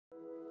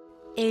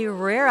A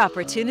rare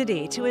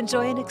opportunity to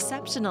enjoy an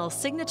exceptional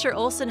Signature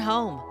Olsen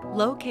home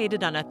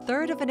located on a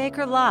third of an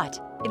acre lot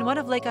in one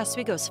of Lake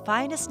Oswego's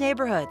finest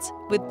neighborhoods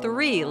with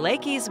 3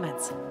 lake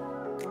easements.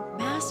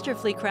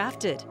 Masterfully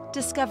crafted,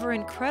 discover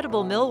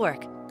incredible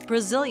millwork,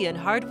 Brazilian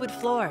hardwood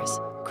floors,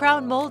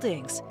 crown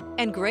moldings,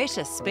 and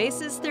gracious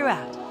spaces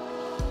throughout.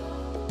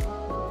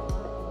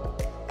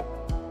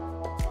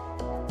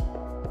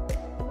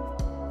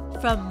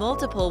 From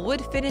multiple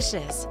wood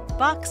finishes,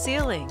 box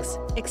ceilings,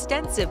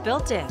 extensive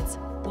built-ins,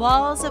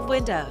 walls of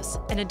windows,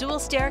 and a dual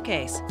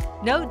staircase,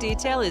 no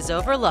detail is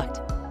overlooked.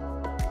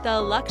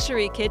 The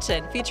luxury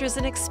kitchen features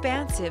an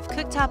expansive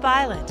cooktop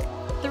island,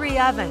 3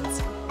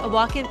 ovens, a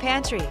walk-in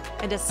pantry,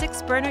 and a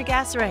 6-burner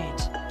gas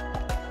range.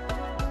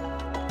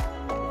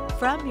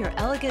 From your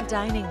elegant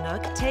dining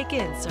nook, take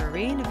in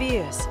serene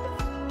views.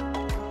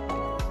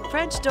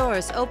 French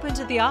doors open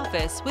to the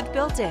office with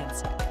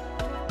built-ins.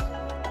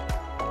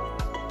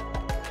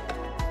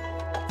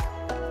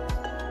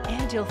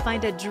 And you'll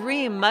find a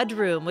dream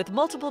mudroom with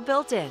multiple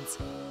built-ins.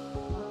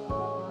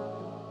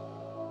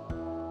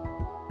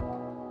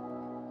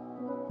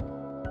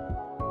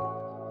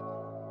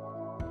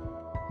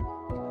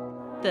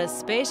 The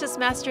spacious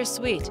master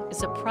suite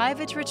is a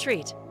private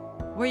retreat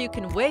where you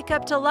can wake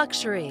up to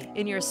luxury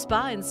in your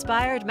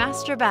spa-inspired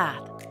master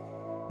bath.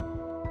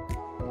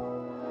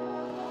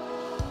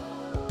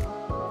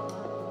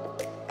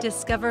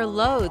 Discover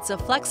loads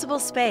of flexible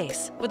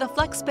space with a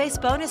flex space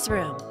bonus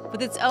room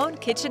with its own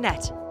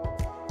kitchenette.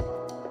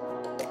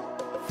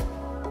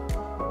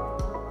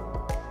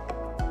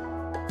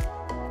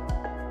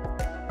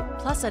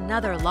 Plus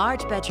another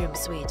large bedroom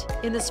suite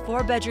in this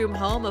 4-bedroom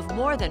home of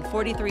more than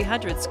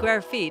 4,300 square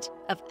feet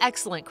of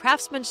excellent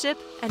craftsmanship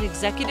and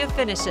executive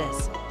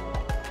finishes.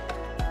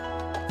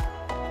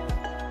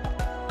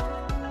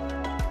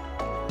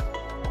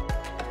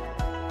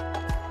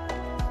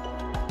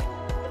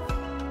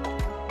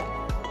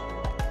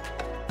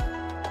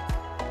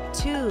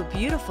 Two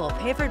beautiful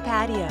pavered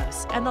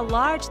patios and the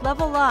large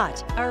level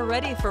lot are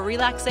ready for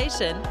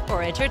relaxation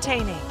or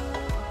entertaining.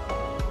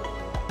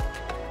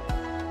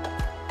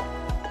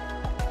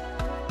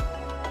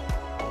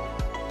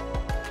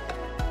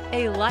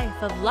 A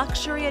life of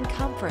luxury and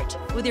comfort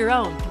with your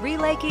own 3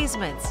 lake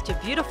easements to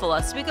beautiful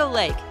Oswego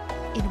Lake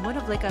in one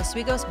of Lake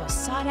Oswego's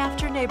most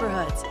sought-after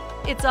neighborhoods.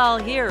 It's all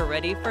here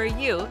ready for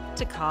you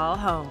to call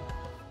home.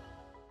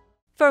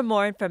 For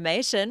more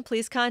information,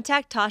 please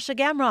contact Tascha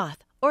Gamroth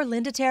or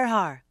Linda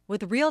Terhaar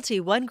with Realty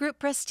One Group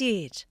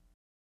Prestige.